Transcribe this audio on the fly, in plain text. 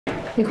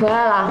你回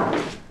来了，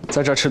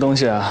在这儿吃东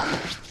西啊？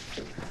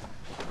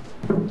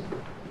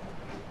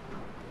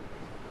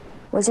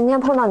我今天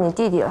碰到你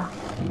弟弟了。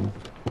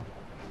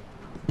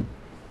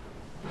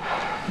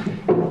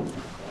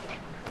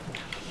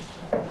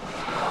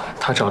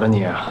他找的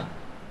你啊？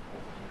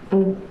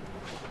嗯。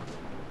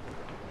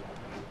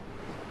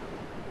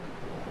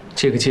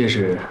这个戒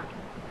指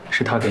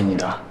是他给你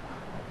的？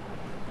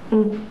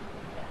嗯。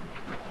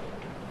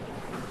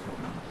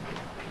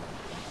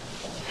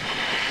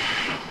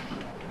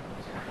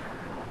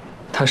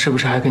他是不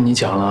是还跟你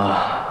讲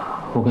了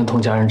我跟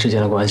童家人之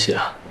间的关系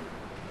啊？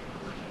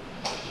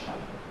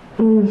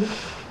嗯。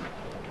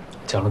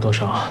讲了多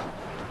少？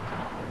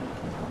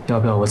要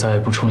不要我再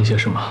补充一些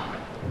什么？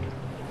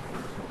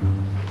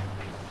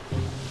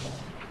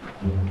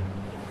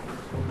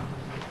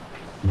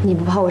你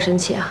不怕我生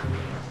气啊？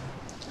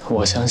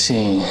我相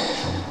信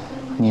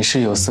你是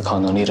有思考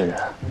能力的人。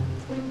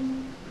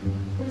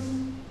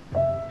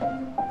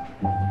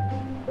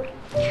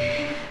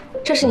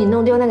这是你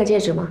弄丢那个戒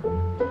指吗？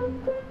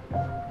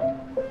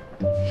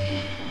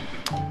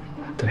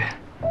对。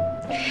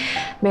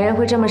没人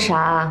会这么傻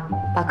啊，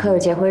把刻有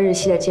结婚日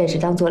期的戒指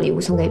当做礼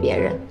物送给别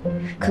人。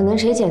可能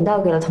谁捡到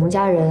给了童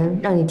家人，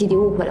让你弟弟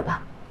误会了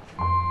吧？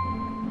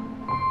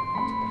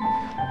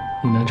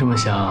你能这么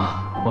想，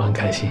我很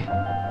开心。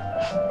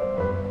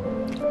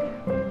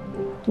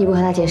你不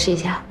和他解释一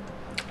下？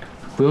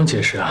不用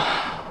解释啊，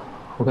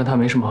我跟他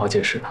没什么好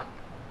解释的。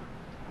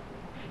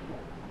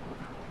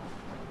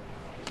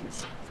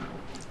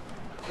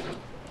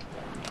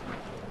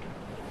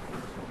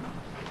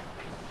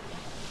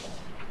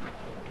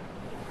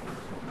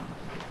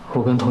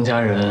我跟童家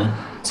人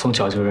从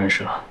小就认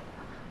识了，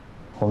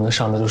我们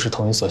上的都是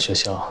同一所学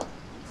校，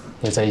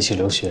也在一起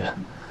留学，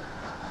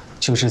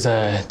就是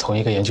在同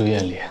一个研究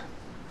院里，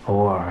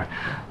偶尔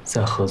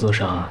在合作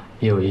上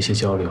也有一些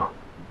交流。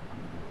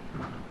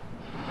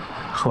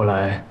后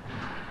来，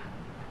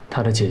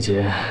他的姐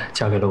姐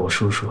嫁给了我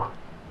叔叔，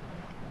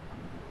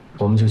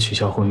我们就取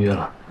消婚约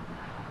了。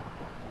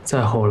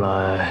再后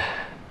来，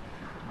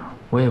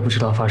我也不知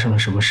道发生了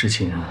什么事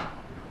情，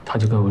他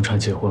就跟文川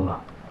结婚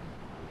了。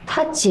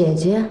他姐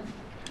姐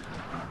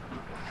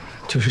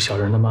就是小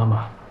人的妈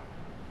妈。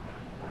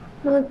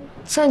那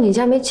在你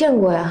家没见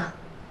过呀？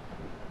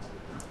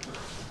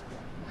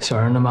小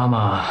人的妈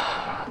妈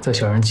在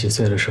小人几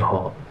岁的时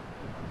候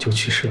就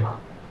去世了。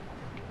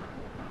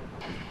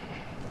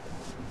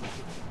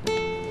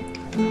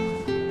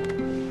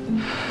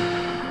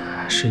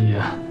师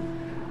爷，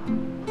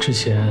之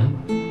前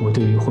我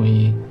对于婚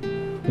姻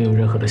没有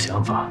任何的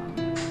想法，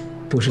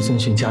都是遵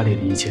循家里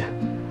的意见。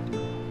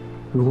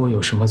如果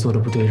有什么做的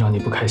不对，让你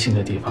不开心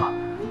的地方，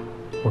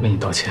我跟你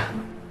道歉。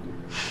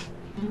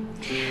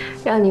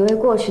让你为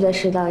过去的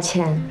事道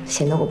歉，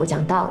显得我不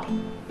讲道理。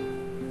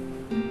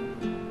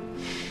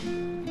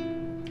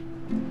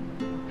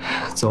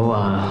昨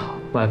晚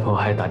外婆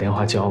还打电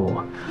话教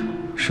我，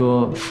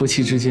说夫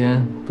妻之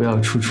间不要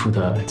处处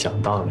的讲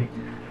道理，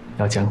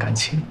要讲感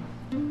情。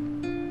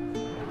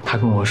她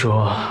跟我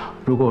说，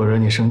如果我惹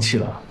你生气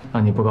了，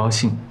让你不高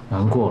兴、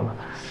难过了，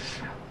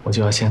我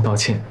就要先道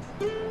歉。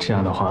这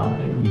样的话，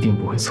一定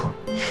不会错。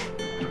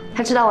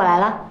他知道我来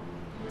了？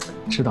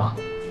知道。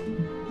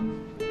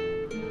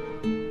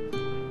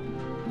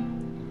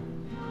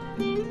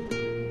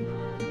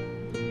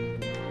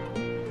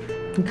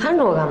你看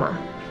着我干嘛？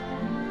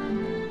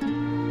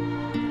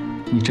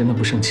你真的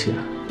不生气啊？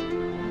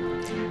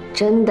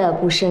真的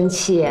不生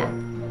气。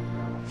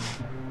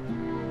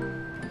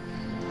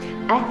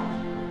哎，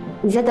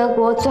你在德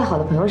国最好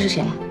的朋友是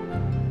谁？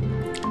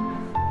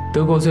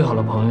德国最好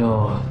的朋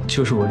友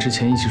就是我之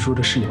前一起住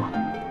的室友。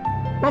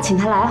那请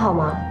他来好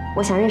吗？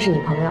我想认识你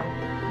朋友。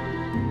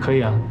可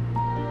以啊。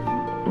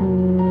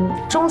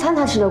中餐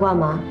他吃得惯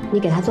吗？你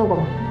给他做过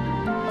吗？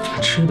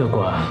吃得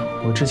惯，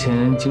我之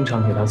前经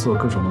常给他做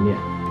各种的面。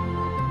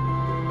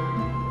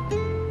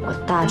我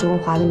大中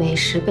华的美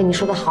食被你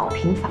说的好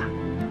贫乏。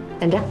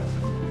等着。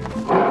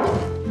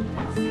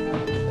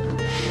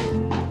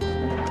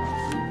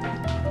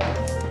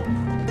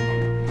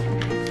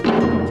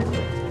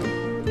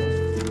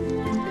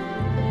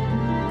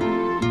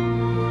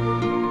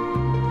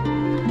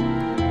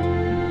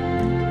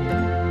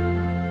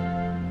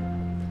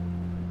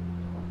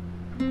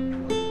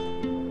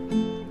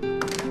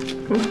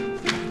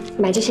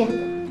买这些。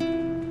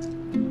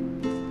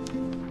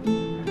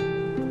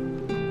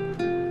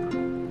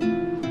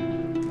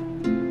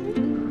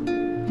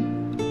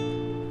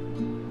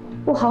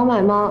不好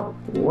买吗？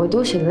我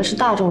都写的是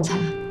大众菜。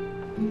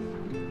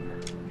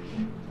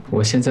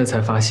我现在才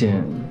发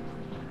现，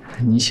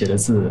你写的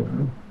字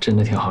真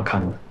的挺好看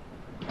的。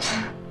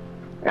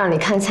让你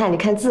看菜，你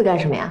看字干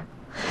什么呀？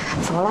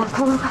走了，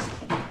快快快，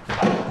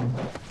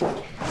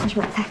快去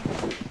买菜。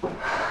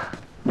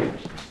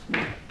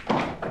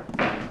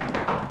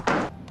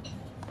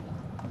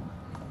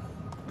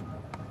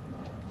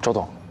周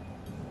董，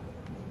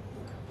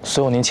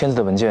所有您签字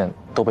的文件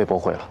都被驳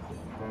回了。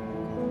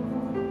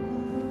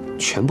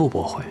全部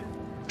驳回？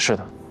是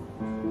的，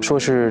说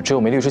是只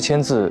有梅律师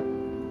签字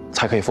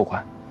才可以付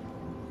款。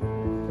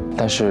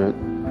但是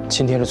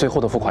今天是最后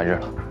的付款日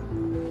了。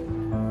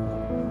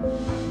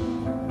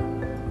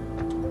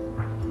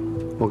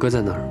我哥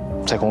在哪儿？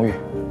在公寓。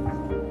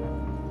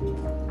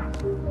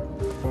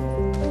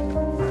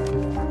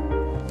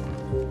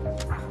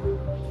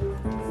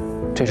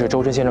这是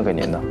周真先生给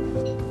您的，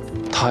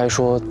他还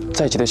说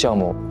再急的项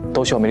目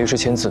都需要梅律师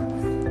签字，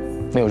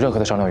没有任何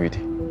的商量余地。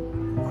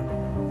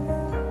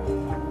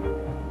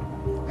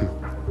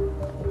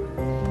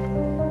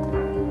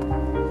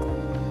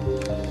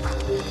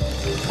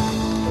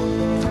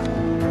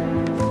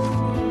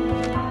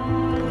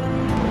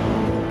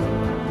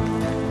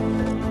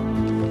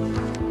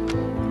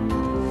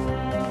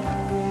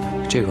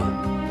这个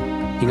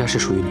应该是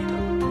属于你的。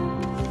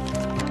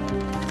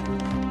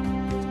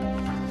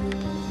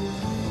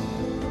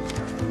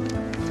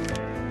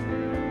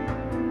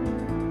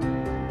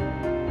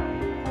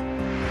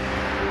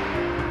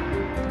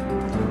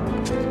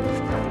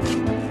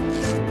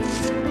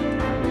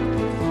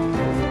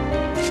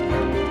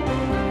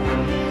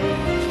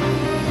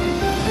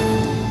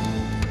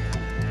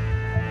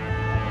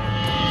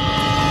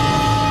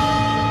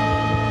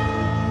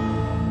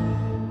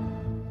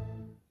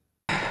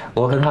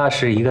我和他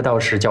是一个导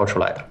师教出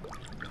来的，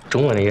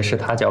中文也是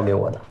他教给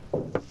我的。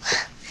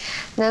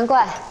难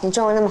怪你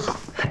中文那么好。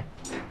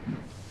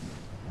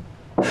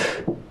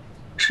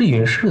是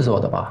云氏做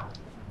的吧？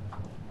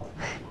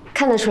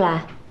看得出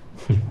来。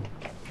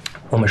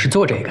我们是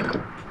做这个的，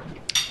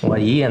我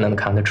一眼能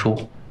看得出，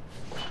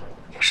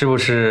是不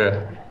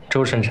是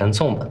周生辰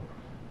送的？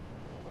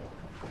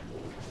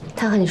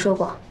他和你说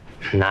过？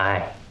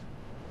奶，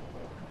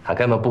他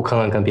根本不可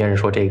能跟别人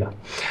说这个。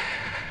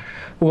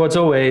我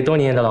作为多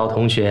年的老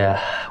同学，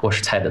我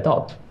是猜得到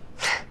的。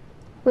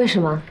为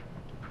什么？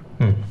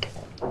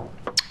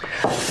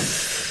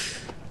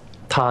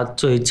他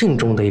最敬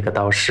重的一个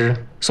导师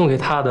送给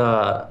他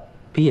的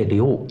毕业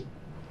礼物，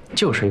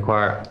就是一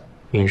块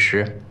陨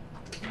石。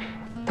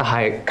他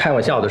还开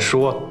玩笑的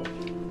说，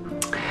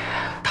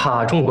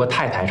他中国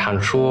太太常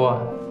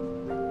说，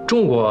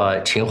中国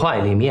情话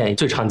里面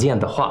最常见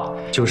的话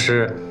就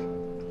是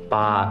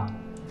把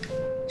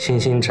星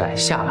星摘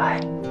下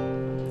来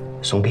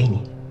送给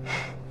你。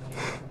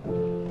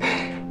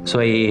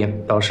所以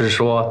导师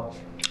说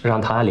让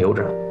他留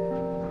着，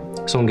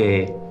送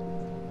给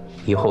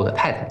以后的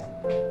太太。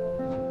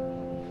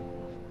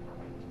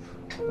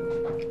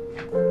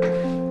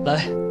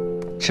来，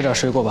吃点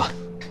水果吧。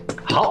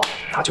好，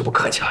那就不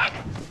客气了。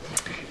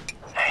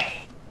哎，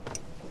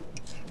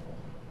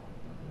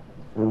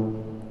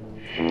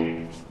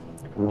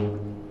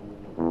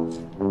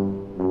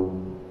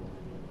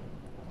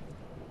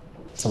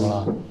怎么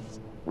了？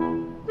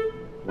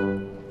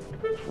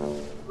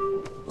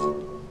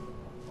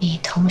你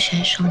同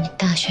学说你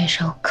大学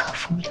时候可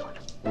风流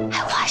了，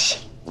还花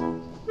心。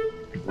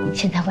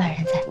现在外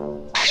人在，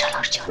马上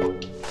老实交代。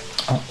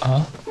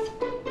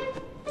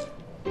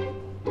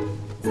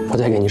我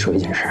再跟你说一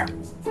件事，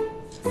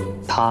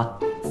他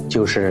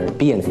就是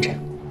毕业那阵，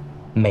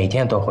每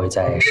天都会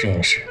在实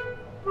验室，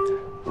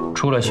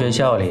除了学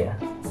校里，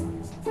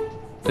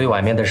对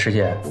外面的世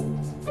界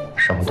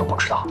什么都不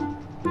知道。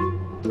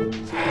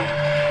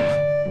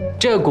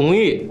这个公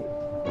寓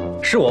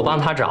是我帮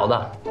他找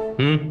的，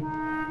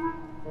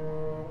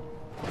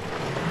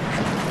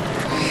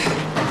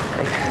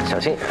小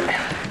心。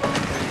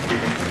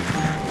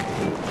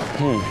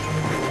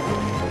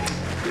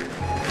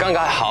刚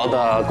盖好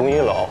的公寓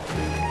楼，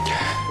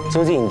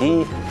租金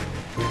低，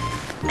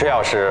主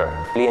要是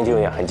离研究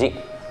院很近。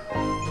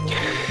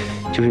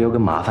就是有个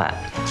麻烦，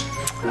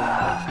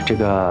这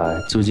个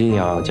租金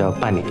要交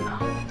半年呢。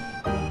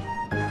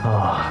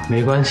啊，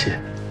没关系，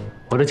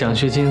我的奖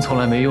学金从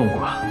来没用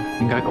过，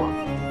应该够。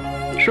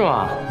是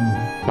吗？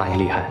那也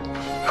厉害。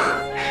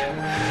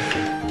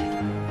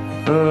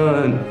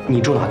你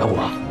住哪个屋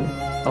啊？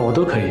啊，我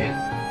都可以。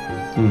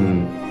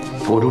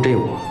我住这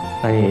屋，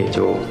那你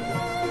就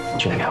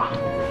去那边吧。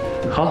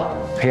好，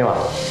可以吗？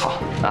好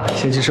啊，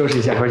先去收拾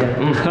一下，一会儿见。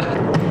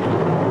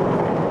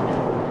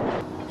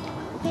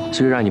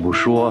虽然你不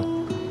说，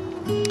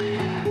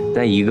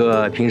但一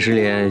个平时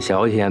连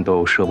小钱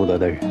都舍不得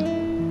的人，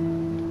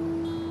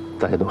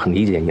大家都很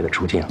理解你的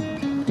处境。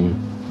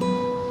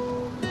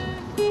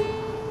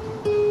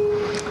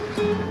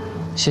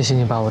谢谢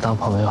你把我当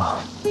朋友，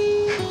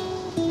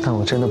但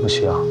我真的不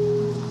需要，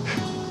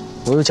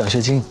我有奖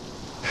学金。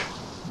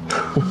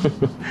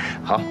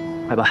好，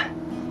拜拜，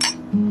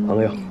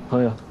朋友。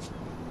朋友。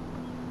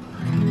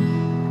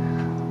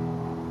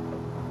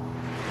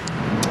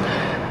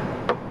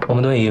我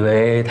们都以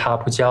为他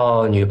不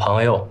交女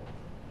朋友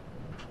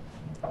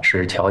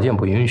是条件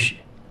不允许，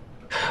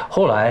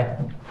后来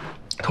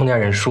同家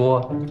人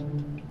说，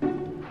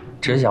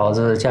这小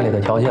子家里的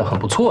条件很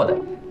不错的，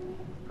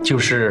就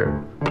是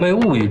没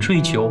物欲追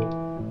求。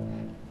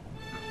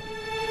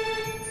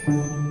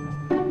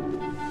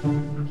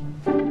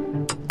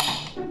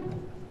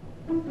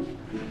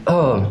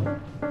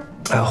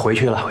回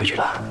去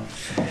了。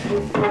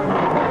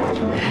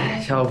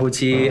小夫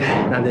妻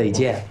难得一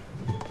见，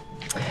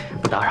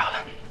不打扰了。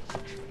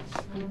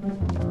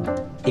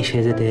一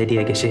切的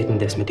爹给谁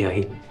的什么掉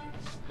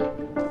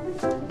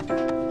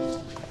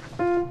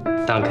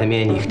Danke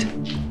mir nicht。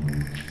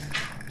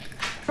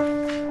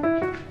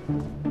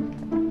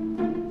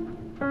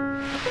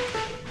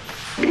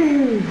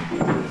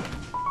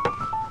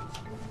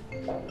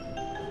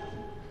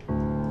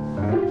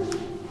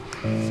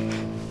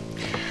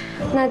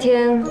那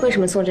天为什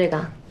么送这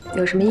个？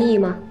有什么意义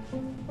吗？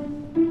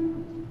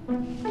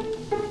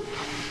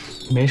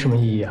没什么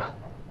意义啊。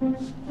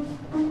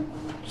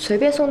随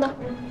便送的。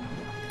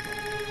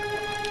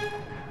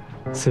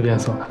随便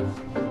送的。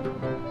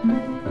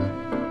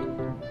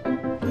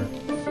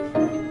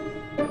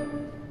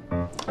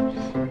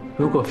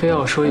如果非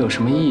要说有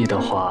什么意义的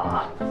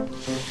话，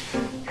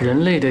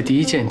人类的第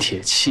一件铁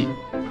器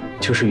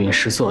就是陨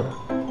石做的，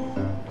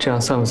这样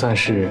算不算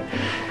是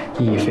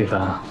意义非凡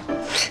啊？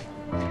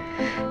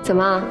怎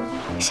么，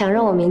想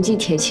让我铭记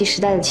铁器时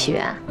代的起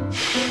源？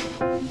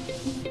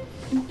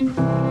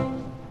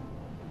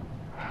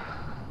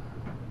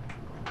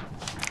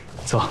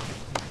走，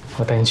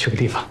我带你去个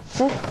地方。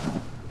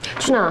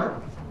去哪？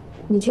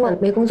你今晚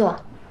没工作？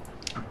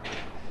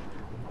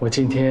我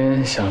今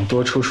天想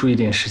多抽出一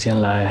点时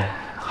间来，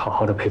好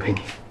好的陪陪你。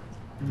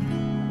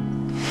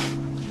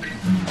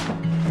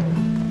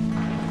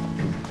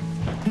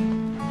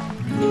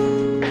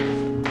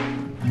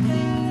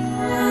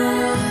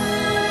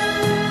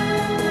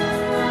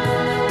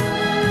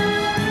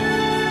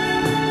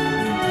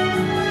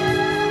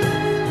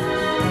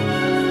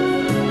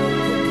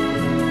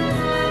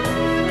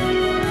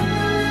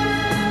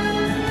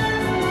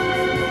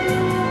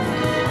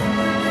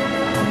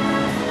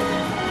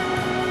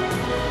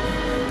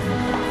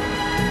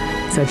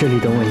在这里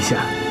等我一下。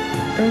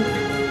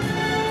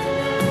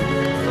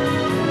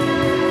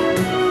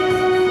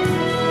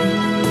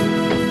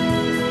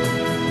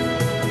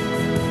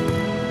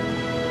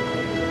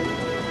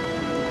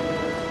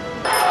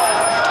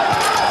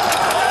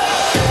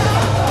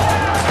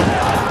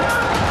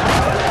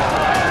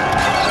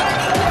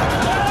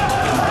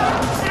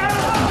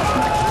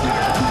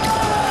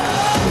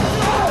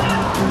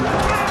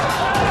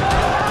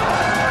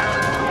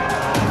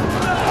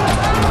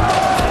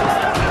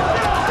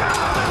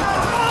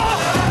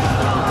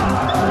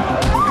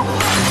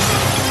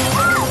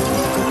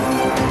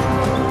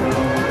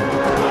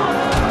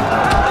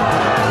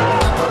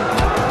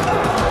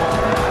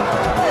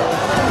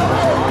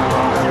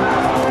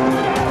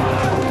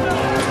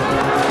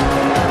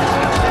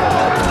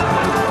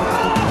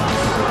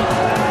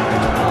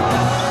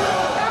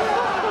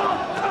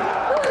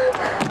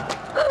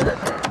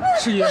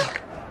师爷，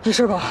没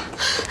事吧？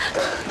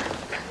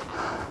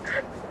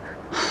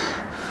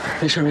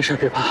没事没事，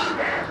别怕，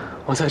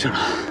我在这呢，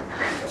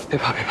别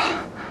怕别怕。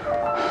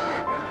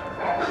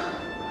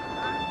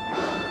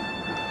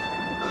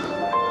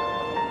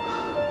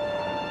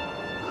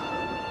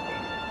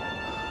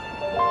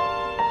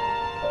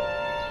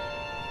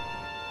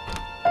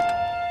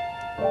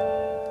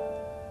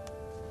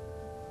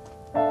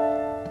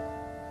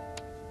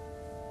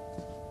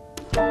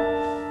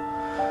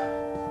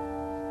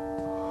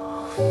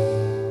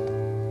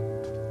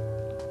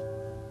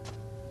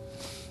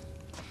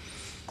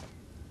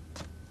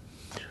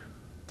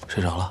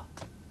睡着了？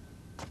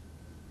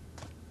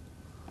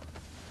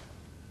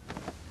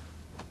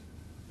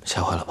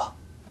吓坏了吧？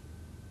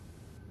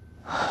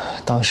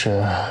当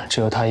时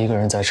只有他一个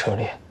人在车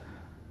里，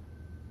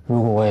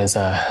如果我也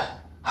在，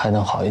还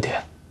能好一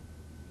点。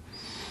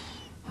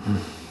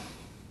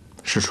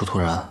事出突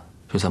然，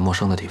又在陌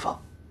生的地方，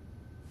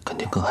肯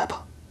定更害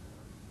怕。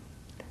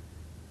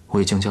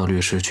我已经叫律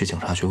师去警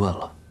察局问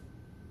了，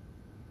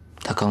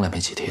他刚来没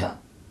几天，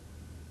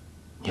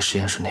你实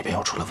验室那边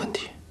又出了问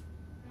题。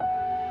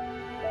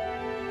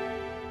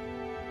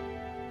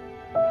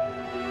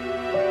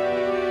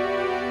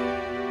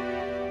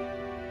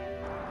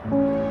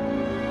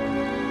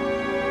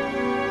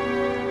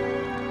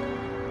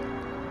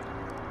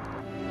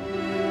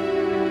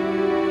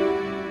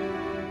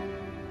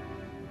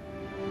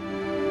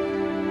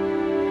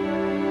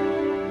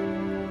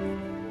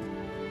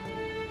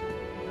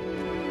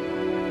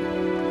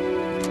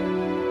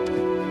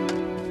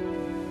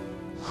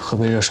喝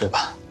杯热水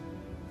吧。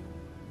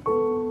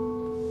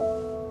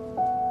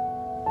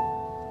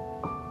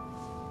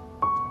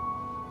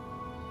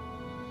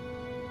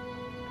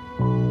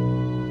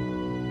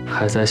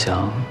还在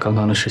想刚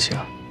刚的事情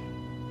啊？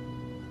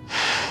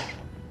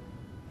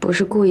不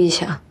是故意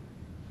想，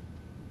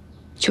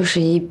就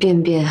是一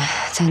遍遍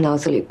在脑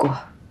子里过。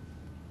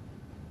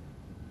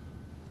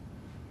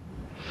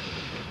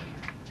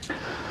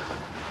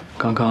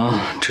刚刚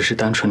只是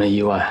单纯的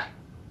意外。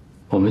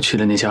我们去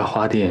的那家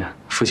花店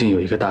附近有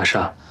一个大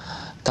厦，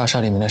大厦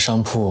里面的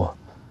商铺，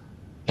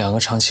两个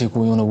长期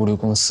雇佣的物流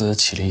公司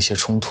起了一些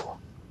冲突，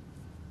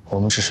我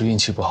们只是运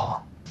气不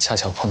好，恰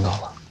巧碰到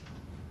了。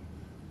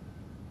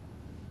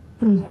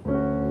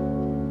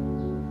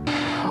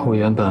我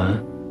原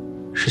本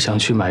是想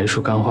去买一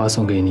束干花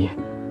送给你，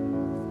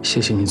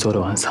谢谢你做的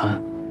晚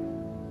餐，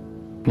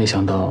没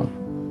想到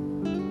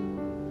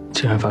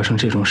竟然发生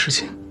这种事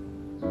情。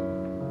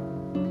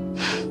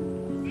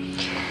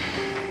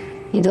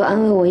你都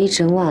安慰我一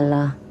整晚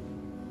了，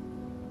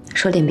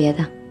说点别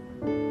的。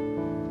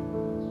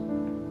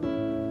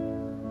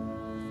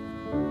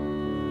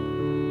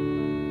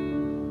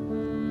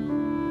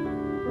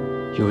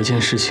有一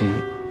件事情，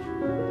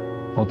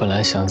我本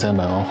来想在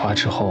买完花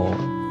之后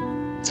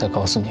再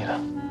告诉你的。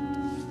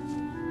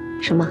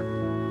什么？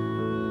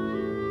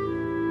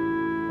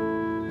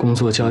工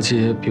作交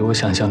接比我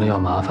想象的要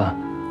麻烦，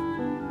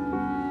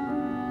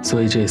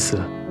所以这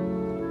次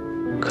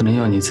可能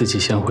要你自己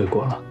先回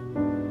国了。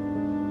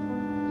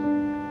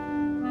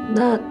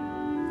那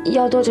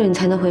要多久你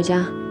才能回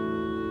家？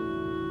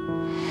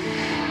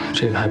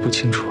这个还不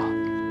清楚。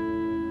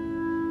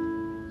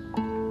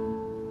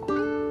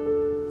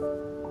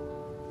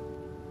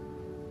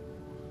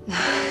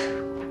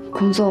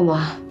工作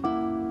嘛，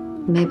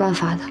没办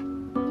法的，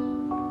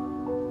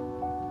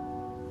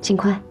尽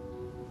快。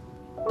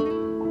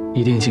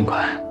一定尽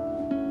快。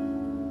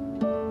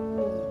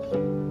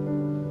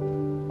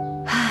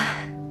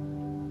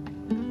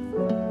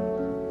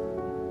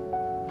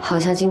好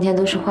像今天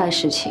都是坏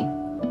事情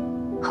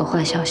和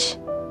坏消息。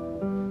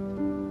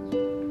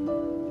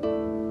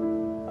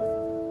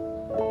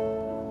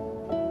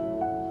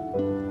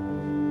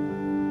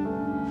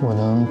我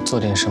能做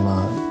点什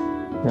么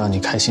让你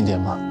开心点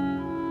吗？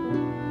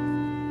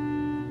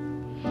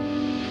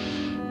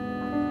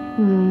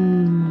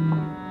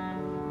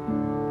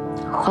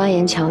花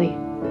言巧语。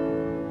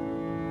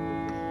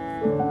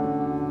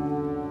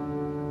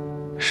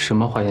什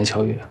么花言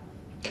巧语？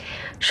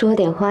说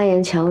点花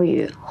言巧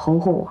语哄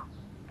哄我。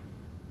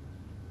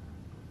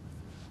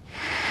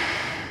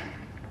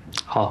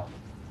好。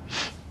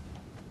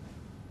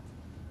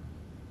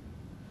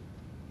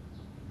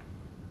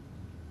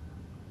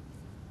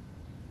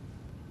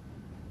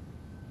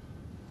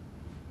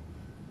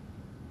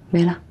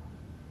没了。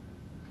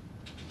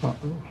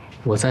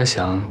我在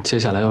想接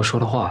下来要说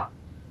的话。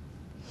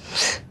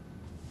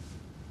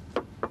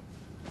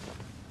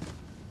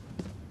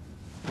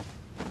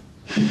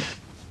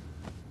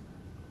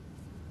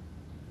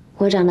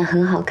我长得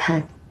很好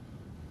看，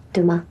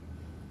对吗？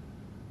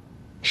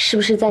是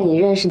不是在你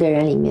认识的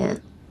人里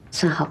面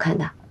算好看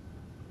的？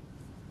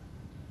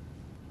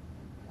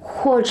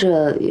或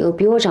者有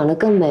比我长得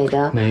更美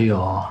的？没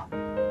有，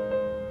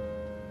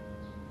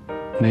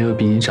没有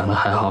比你长得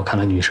还好看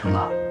的女生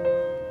了。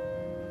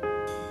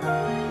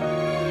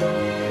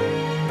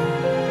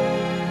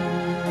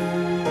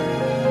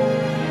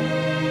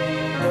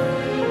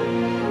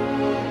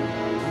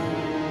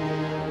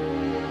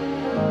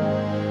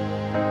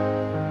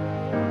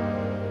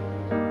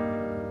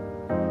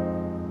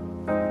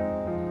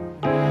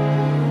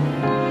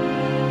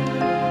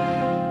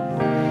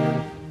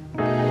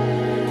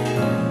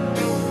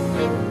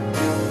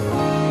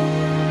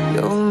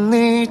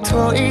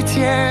多一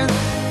点，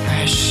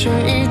爱深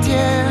一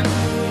点，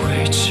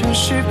会持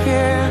续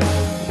变，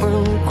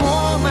吻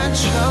过漫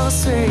长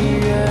岁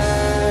月，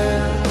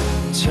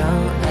将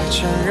爱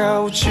缠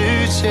绕指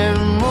尖，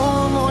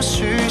默默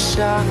许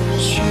下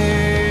许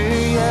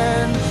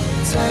愿，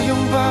再拥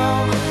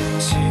抱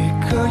几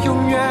个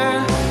永远，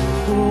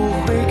不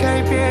会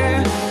改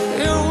变，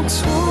用同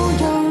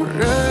样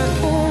热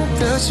烈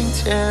的今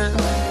天，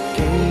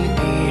给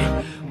你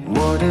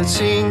我的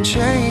尽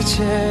全一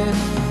切。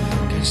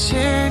感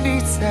谢你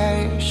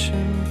在身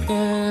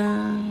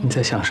边。你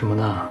在想什么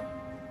呢？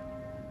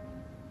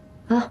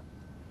啊？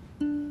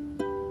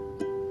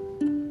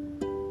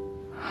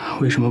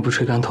为什么不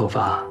吹干头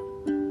发？